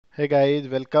Hey guys,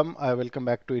 welcome. Welcome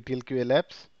back to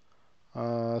etlqalabs.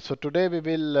 So today we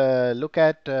will look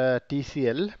at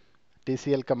TCL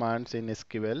commands in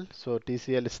SQL. So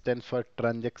TCL stands for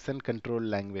Transaction Control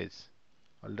Language.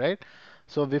 All right.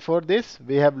 So before this,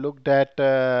 we have looked at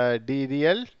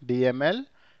DDL, DML,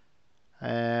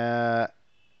 uh,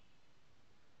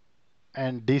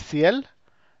 and DCL,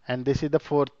 and this is the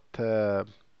fourth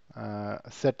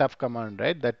set of command,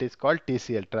 right? That is called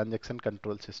TCL, Transaction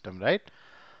Control System, right?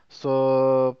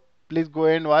 So please go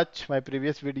and watch my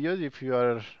previous videos if you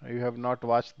have not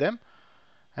watched them.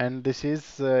 And this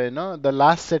is the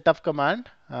last set of command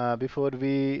before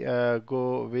we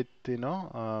go with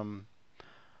DQL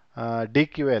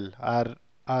or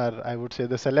I would say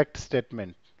the select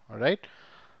statement. All right.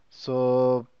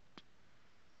 So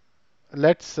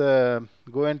let's go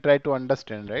and try to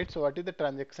understand, right? So what is the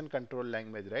transaction control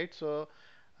language, right? So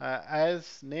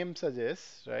as name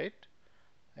suggests, right?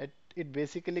 It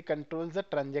basically controls the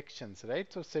transactions,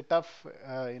 right? So set of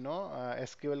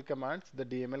SQL commands, the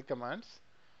DML commands,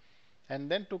 and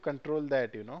then to control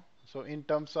that, so in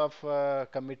terms of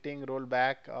committing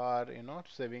rollback or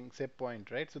saving save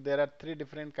point, right? So there are three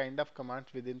different kind of commands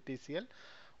within TCL.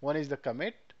 One is the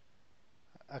commit.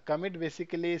 A commit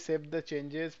basically save the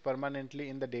changes permanently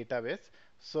in the database.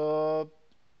 So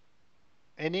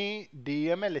any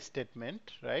DML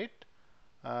statement, right?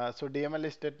 So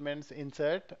DML statements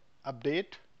insert,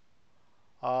 update,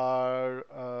 or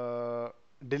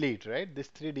delete, right? These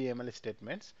three DML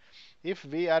statements. If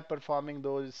we are performing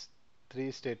those three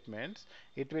statements,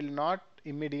 it will not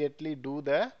immediately do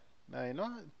the,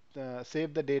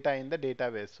 save the data in the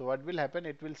database. So what will happen?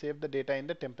 It will save the data in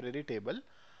the temporary table,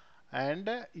 and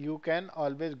you can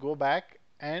always go back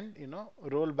and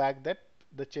roll back that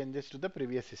the changes to the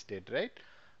previous state, right?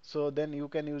 So then you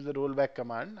can use the rollback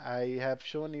command. I have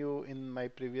shown you in my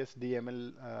previous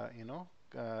DML, uh,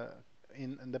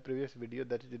 in the previous video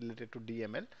that is related to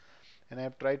DML, and I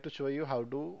have tried to show you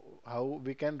how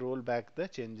we can roll back the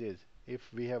changes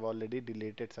if we have already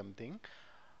deleted something,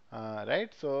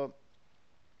 right? So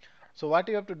what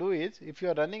you have to do is, if you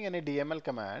are running any DML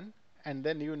command, and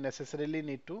then you necessarily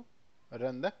need to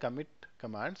run the commit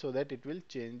command so that it will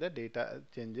change the data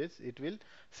changes. It will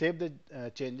save the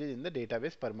changes in the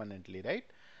database permanently, right?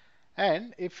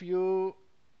 And if you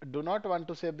do not want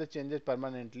to save the changes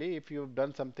permanently, if you've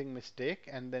done something mistake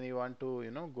and then you want to,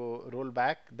 go roll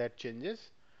back that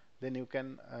changes, then you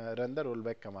can run the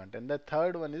rollback command. And the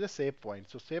third one is a save point.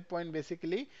 So save point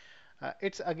basically,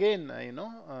 it's again,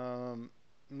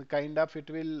 kind of it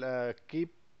will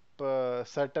keep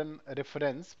certain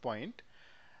reference point,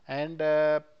 and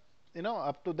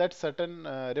up to that certain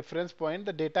reference point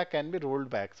the data can be rolled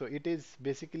back. So it is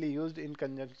basically used in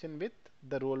conjunction with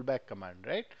the rollback command,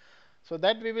 right? So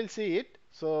that we will see it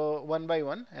so one by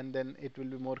one, and then it will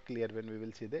be more clear when we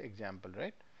will see the example,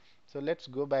 right? So let's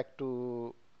go back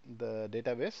to the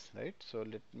database, right? So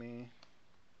let me,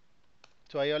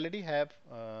 so I uh,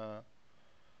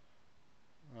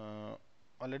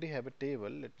 already have a table.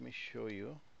 Let me show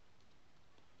you.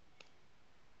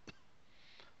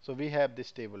 So we have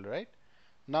this table, right?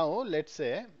 Now let's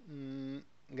say,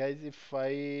 guys, if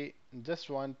I just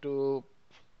want to,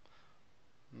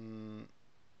 mm,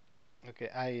 okay,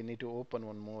 I need to open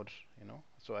one more,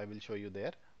 so I will show you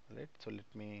there, right? So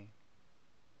let me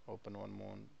open one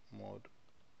more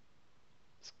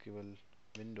SQL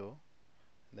window.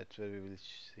 That's where we will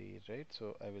see, right?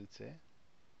 So I will say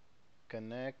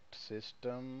connect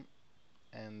system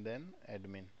and then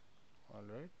admin. All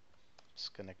right, it's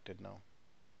connected now.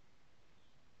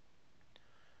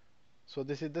 So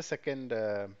this is the second,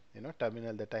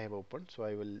 terminal that I have opened. So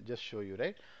I will just show you,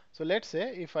 right? So let's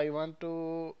say if I want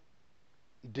to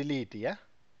delete, yeah.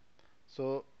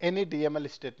 So any DML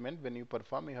statement when you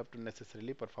perform, you have to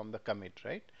necessarily perform the commit,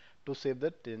 right? To save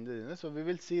the changes. So we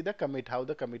will see the commit, how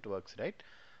the commit works, right?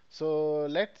 So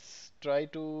let's try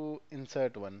to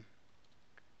insert one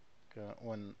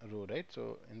row, right?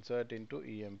 So insert into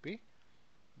EMP.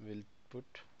 We'll put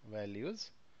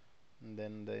values, and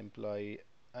then the employee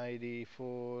ID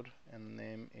 4 and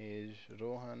name is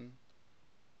Rohan,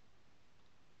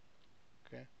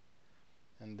 okay,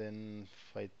 and then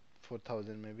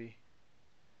 4,000 maybe,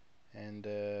 and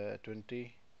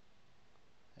 20,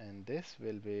 and this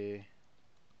will be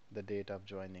the date of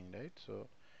joining, right? So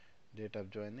date of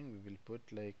joining we will put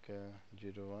like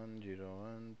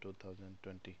 01/01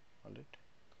 2020. All right,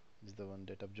 this is the one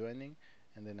date of joining,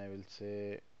 and then I will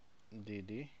say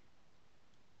DD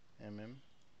MM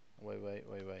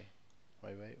YY.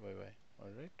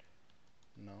 All right,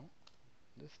 now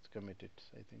just commit it.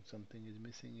 I think something is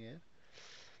missing here.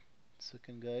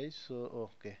 Second, guys. So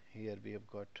okay, here we have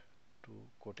got. two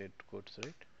quoted quotes,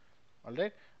 right? All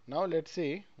right. Now let's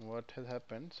see what has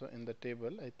happened. So in the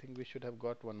table, I think we should have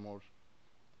got one more,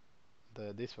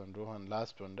 the this one, Rohan,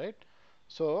 last one, right?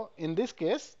 So in this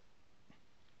case,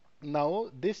 now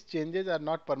these changes are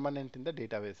not permanent in the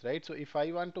database, right? So if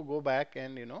I want to go back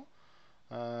and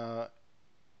uh,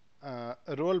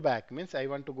 roll back, means I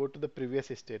want to go to the previous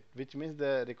state, which means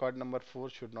the record number 4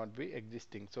 should not be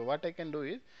existing. So what I can do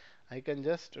is I can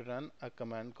just run a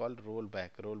command called rollback.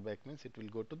 Rollback means it will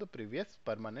go to the previous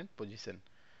permanent position,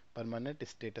 permanent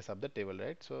status of the table,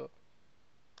 right? So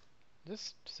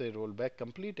just say rollback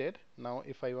completed. Now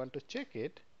if I want to check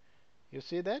it, you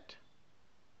see that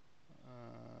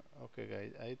okay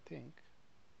guys, I think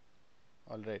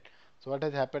all right. So what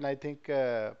has happened, I think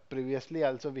previously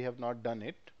also we have not done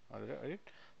it. All right.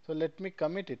 So let me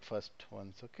commit it first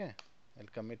once. Okay. I'll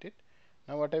commit it.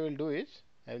 Now what I will do is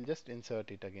I will just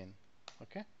insert it again.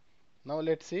 Okay. Now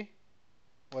let's see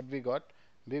what we got.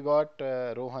 We got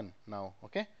Rohan now.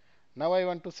 Okay. Now I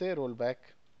want to say rollback.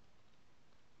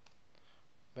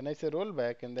 When I say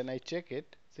rollback and then I check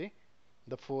it, see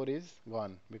the 4 is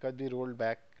gone because we rolled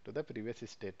back to the previous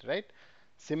state, right?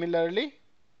 Similarly,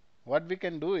 what we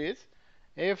can do is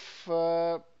if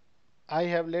I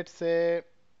have, let's say,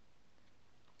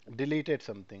 deleted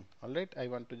something. All right, I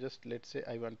want to just, let's say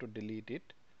I want to delete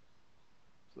it.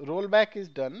 So rollback is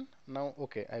done. Now,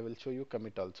 okay, I will show you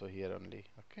commit also here only.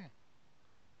 Okay,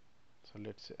 so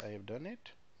let's say I have done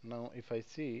it. Now, if I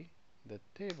see the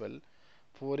table,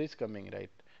 4 is coming, right?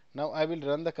 Now I will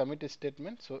run the commit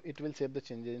statement, so it will save the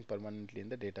changes in permanently in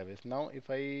the database. Now, if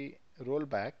I roll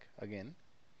back again,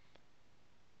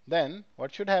 then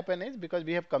what should happen is because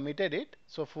we have committed it,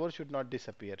 so 4 should not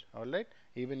disappear. All right,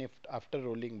 even if after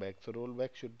rolling back, so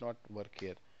rollback should not work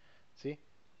here. See,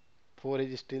 4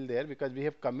 is still there because we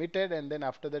have committed and then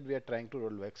after that we are trying to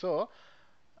roll back. So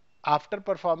after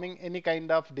performing any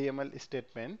kind of DML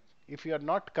statement, if you are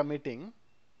not committing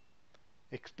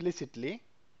explicitly,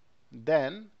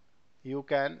 then you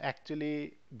can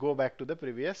actually go back to the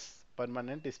previous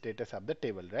permanent status of the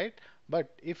table, right?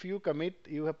 But if you commit,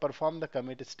 you have performed the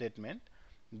commit statement,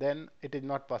 then it is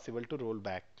not possible to roll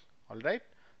back. All right.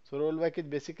 So rollback is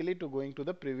basically to going to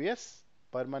the previous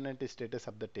permanent status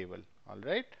of the table. All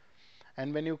right.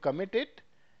 And when you commit it,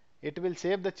 it will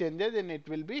save the changes and it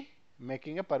will be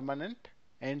making a permanent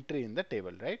entry in the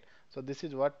table, right? So this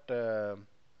is what I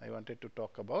wanted to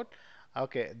talk about.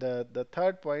 Okay, the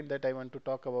third point that I want to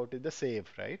talk about is the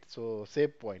save, right? So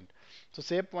save point. So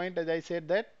save point, as I said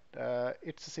that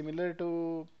it's similar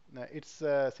to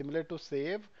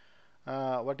save.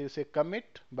 What you say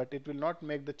commit, but it will not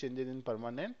make the changes in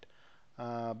permanent.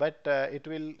 But it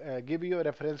will give you a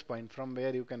reference point from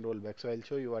where you can roll back. So I'll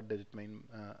show you what does it mean,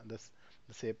 the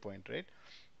save point, right?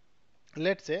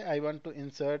 Let's say I want to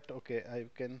insert, okay, I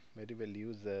can very well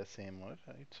use the same word,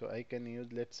 right? So I can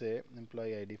use, let's say,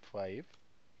 employee ID 5.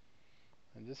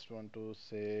 I just want to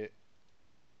say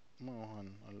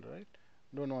Mohan, all right?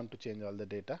 Don't want to change all the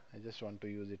data. I just want to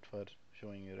use it for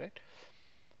showing you, right?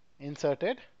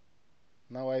 Inserted.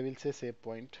 Now I will say save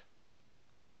point,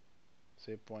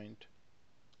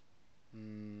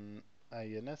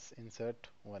 ins insert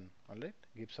 1, all right?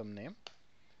 Give some name.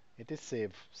 It is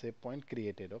save point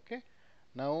created, okay?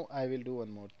 Now I will do one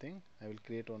more thing. I will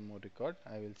create one more record.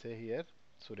 I will say here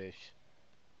Suresh.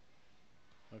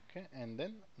 Okay, and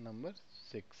then number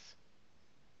 6.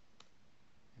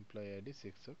 Employee ID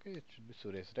 6. Okay, it should be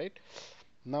Suresh, right?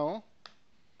 Now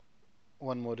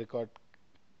one more record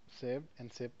saved and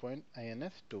save point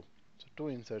ins 2. So two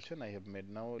insertion I have made.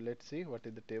 Now let's see what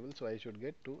is the table. So I should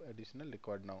get two additional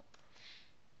record now.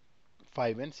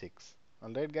 5 and 6.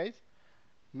 Alright guys.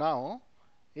 Now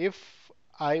if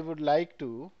I would like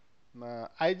to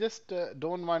I just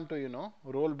don't want to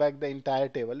roll back the entire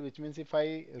table, which means if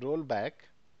I roll back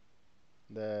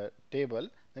the table,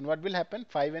 then what will happen?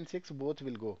 5 and 6 both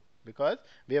will go because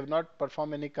we have not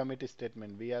performed any commit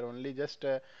statement. We are only just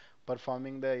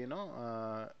performing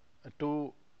the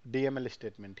two DML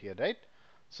statement here, right?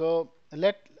 So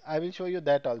I will show you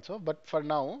that also. But for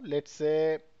now, let's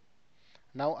say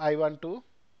now I want to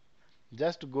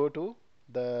just go to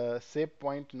the save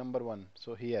point number 1.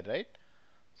 So here, right?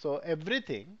 So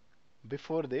everything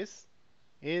before this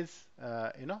is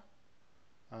uh,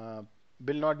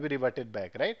 will not be reverted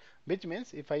back, right? Which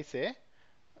means if I say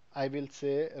I will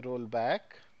say roll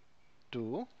back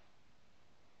to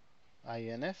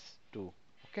ins2.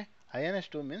 Okay,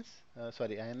 ins2 means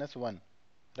sorry, ins1,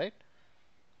 right?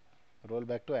 Roll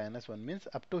back to ins1 means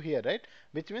up to here, right?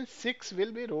 Which means 6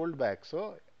 will be rolled back.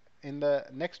 So in the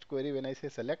next query, when I say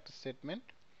select statement,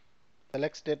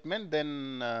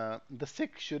 then the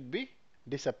 6 should be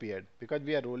disappeared because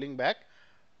we are rolling back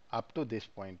up to this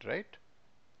point, right?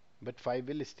 But 5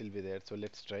 will still be there. So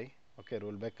let's try. Okay,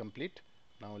 rollback complete.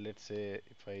 Now let's say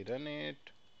if I run it,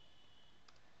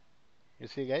 you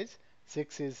see guys,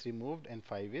 6 is removed and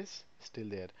 5 is still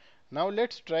there. Now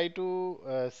let's try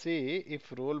to see if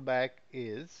rollback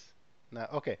is now.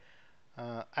 Okay,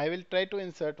 I will try to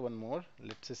insert one more.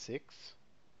 Let's say 6,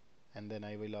 and then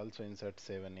I will also insert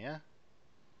 7. Yeah,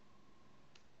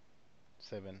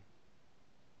 7.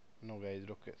 No guys,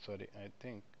 okay, sorry. I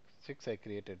think 6 I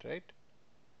created, right?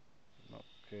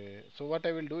 Okay. So what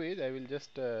I will do is I will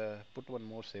just put one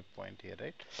more save point here,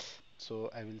 right?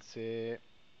 So I will say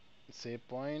save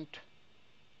point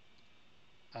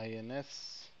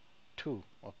ins2.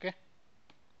 Okay.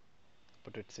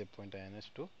 Put it save point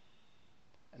ins2.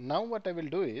 Now what I will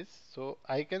do is, so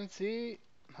I can see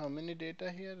how many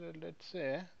data here. Let's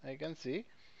say I can see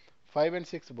 5 and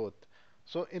 6 both.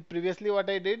 So in previously what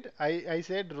I did, I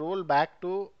said roll back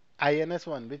to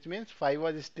ins1, which means 5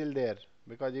 was still there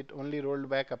because it only rolled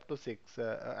back up to 6.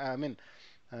 I mean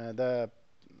the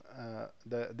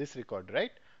this record,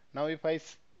 right? Now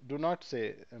if do not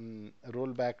say roll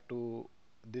back to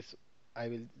this, I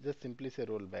will just simply say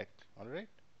roll back. All right.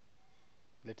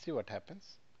 Let's see what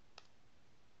happens.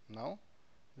 Now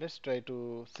let's try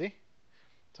to see.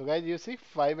 So guys, you see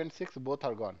 5 and 6 both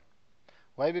are gone.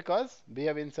 Why? Because we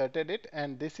have inserted it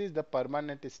and this is the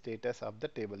permanent status of the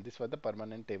table. This was the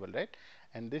permanent table, right?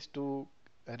 And these two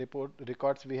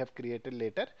records we have created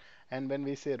later. And when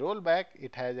we say roll back,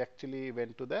 it has actually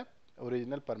went to the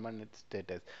original permanent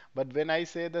status. But when I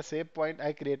say the save point,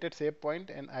 I created save point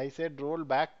and I said roll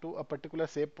back to a particular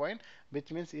save point,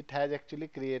 which means it has actually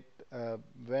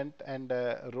went and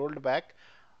rolled back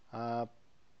uh,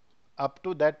 up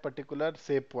to that particular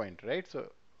save point, right?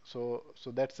 So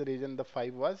that's the reason the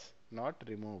 5 was not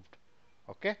removed.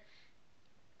 Okay.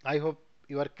 I hope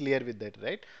you are clear with that,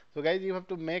 right? So guys, you have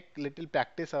to make little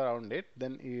practice around it,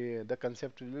 then the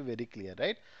concept will be very clear,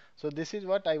 right? So this is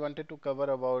what I wanted to cover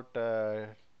about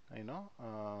you know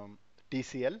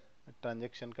TCL,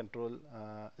 transaction control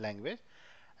language.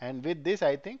 And with this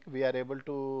I think we are able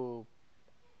to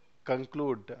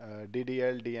conclude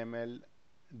DDL, DML,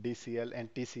 DCL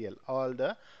and TCL, all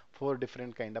the 4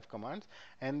 different kind of commands.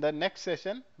 And the next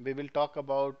session we will talk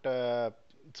about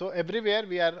so everywhere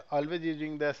we are always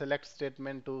using the select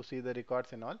statement to see the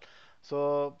records and all.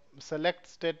 So select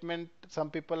statement some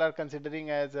people are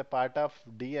considering as a part of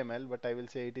DML, but I will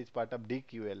say it is part of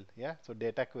DQL. Yeah, so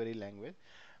data query language,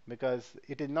 because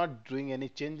it is not doing any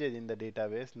changes in the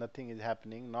database, nothing is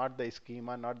happening, not the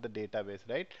schema, not the database,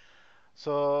 right?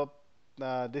 So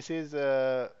this is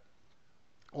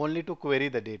only to query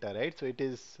the data, right? So it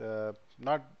is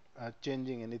not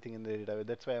changing anything in the database.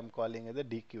 That's why I'm calling it the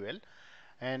DQL.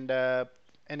 And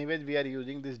anyways, we are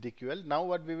using this DQL. Now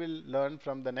what we will learn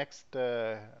from the next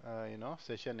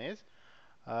session is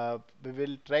we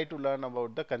will try to learn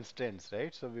about the constraints,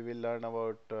 right? So we will learn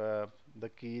about the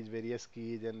keys, various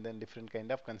keys, and then different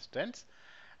kind of constraints.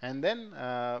 And then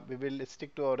we will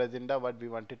stick to our agenda, what we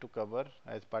wanted to cover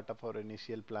as part of our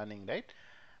initial planning, right?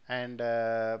 And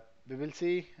we will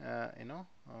see,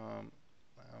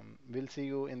 we'll see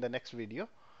you in the next video,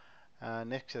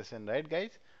 next session, right,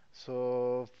 guys?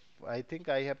 So I think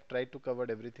I have tried to cover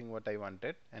everything what I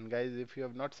wanted. And guys, if you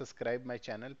have not subscribed my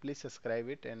channel, please subscribe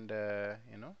it and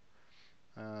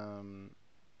um,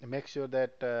 make sure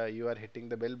that you are hitting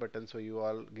the bell button so you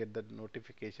all get the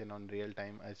notification on real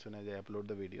time as soon as I upload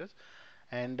the videos.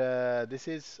 And this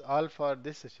is all for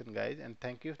this session, guys. And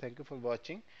thank you for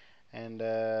watching. And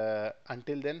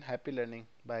until then, happy learning.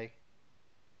 Bye.